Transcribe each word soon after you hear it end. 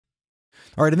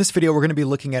All right, in this video, we're going to be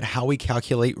looking at how we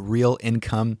calculate real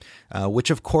income, which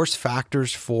of course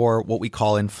factors for what we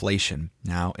call inflation.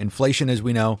 Now, inflation, as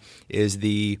we know, is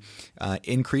the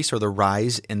increase or the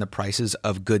rise in the prices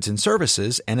of goods and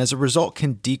services, and as a result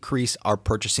can decrease our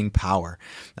purchasing power.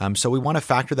 So we want to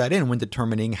factor that in when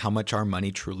determining how much our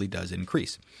money truly does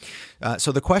increase.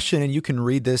 So the question, and you can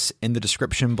read this in the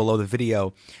description below the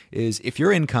video, is if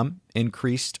your income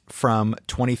increased from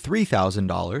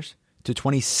 $23,000 to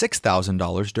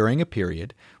 $26,000 during a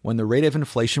period when the rate of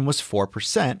inflation was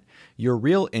 4%, your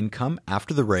real income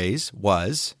after the raise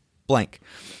was blank.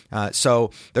 So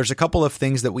there's a couple of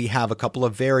things that we have, a couple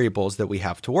of variables that we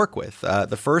have to work with.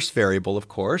 The first variable, of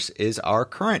course, is our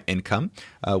current income,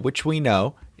 which we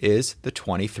know is the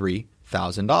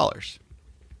 $23,000.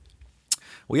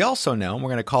 We also know, and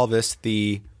we're going to call this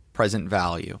the present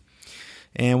value.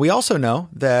 And we also know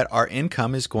that our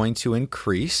income is going to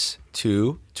increase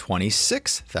to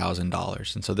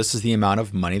 $26,000. And so this is the amount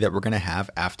of money that we're going to have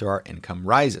after our income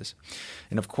rises.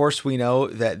 And of course, we know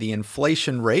that the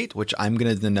inflation rate, which I'm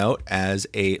going to denote as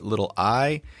a little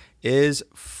I, is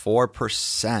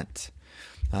 4%.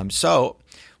 So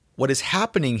what is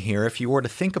happening here, if you were to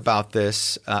think about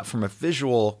this from a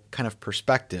visual kind of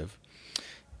perspective,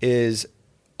 is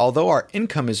although our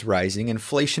income is rising,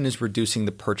 inflation is reducing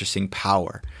the purchasing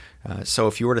power. So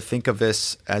if you were to think of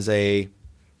this as a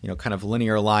kind of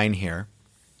linear line here,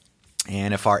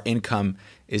 and if our income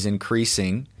is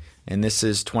increasing, and this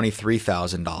is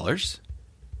 $23,000,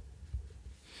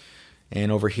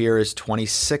 and over here is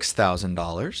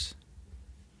 $26,000,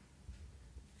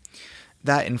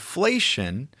 that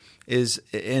inflation is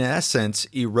in essence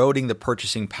eroding the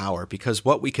purchasing power, because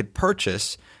what we could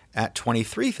purchase at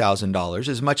 $23,000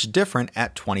 is much different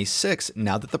at $26,000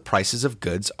 now that the prices of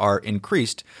goods are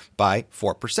increased by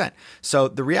 4%. So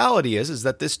the reality is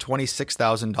that this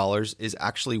 $26,000 is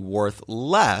actually worth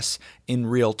less in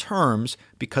real terms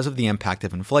because of the impact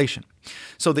of inflation.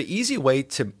 So the easy way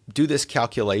to do this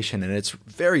calculation, and it's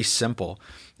very simple,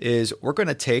 is we're going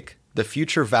to take the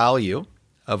future value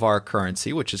of our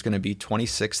currency, which is going to be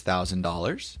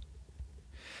 $26,000,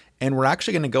 and we're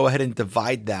actually going to go ahead and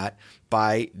divide that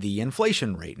by the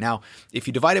inflation rate. Now, if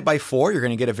you divide it by 4, you're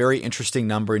going to get a very interesting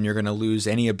number, and you're going to lose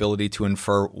any ability to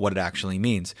infer what it actually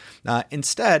means.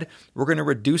 Instead, we're going to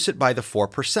reduce it by the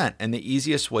 4%. And the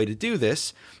easiest way to do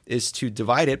this is to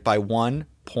divide it by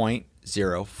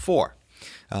 1.04.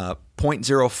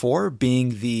 0.04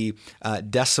 being the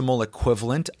decimal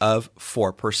equivalent of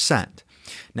 4%.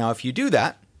 Now, if you do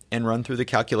that and run through the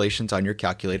calculations on your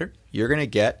calculator, you're going to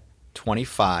get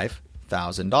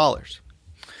 $25,000.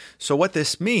 So what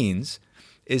this means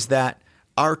is that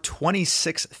our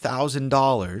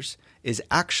 $26,000 is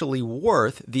actually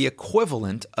worth the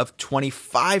equivalent of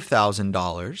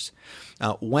 $25,000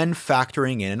 when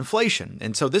factoring in inflation.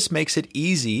 And so this makes it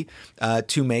easy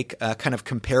to make kind of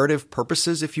comparative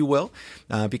purposes, if you will,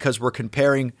 because we're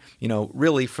comparing,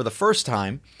 really for the first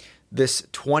time, this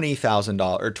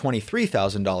 $20,000 or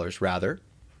 $23,000 rather,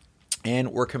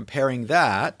 and we're comparing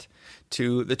that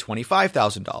to the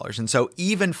 $25,000. And so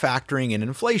even factoring in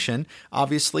inflation,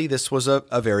 obviously this was a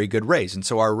very good raise. And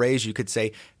so our raise, you could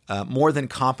say, more than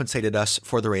compensated us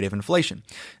for the rate of inflation.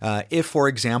 If, for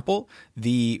example,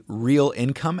 the real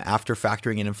income after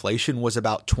factoring in inflation was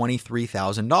about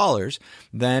 $23,000,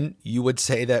 then you would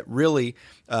say that really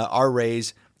our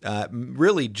raise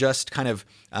really just kind of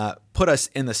put us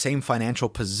in the same financial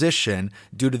position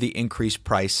due to the increased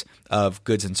price of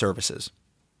goods and services.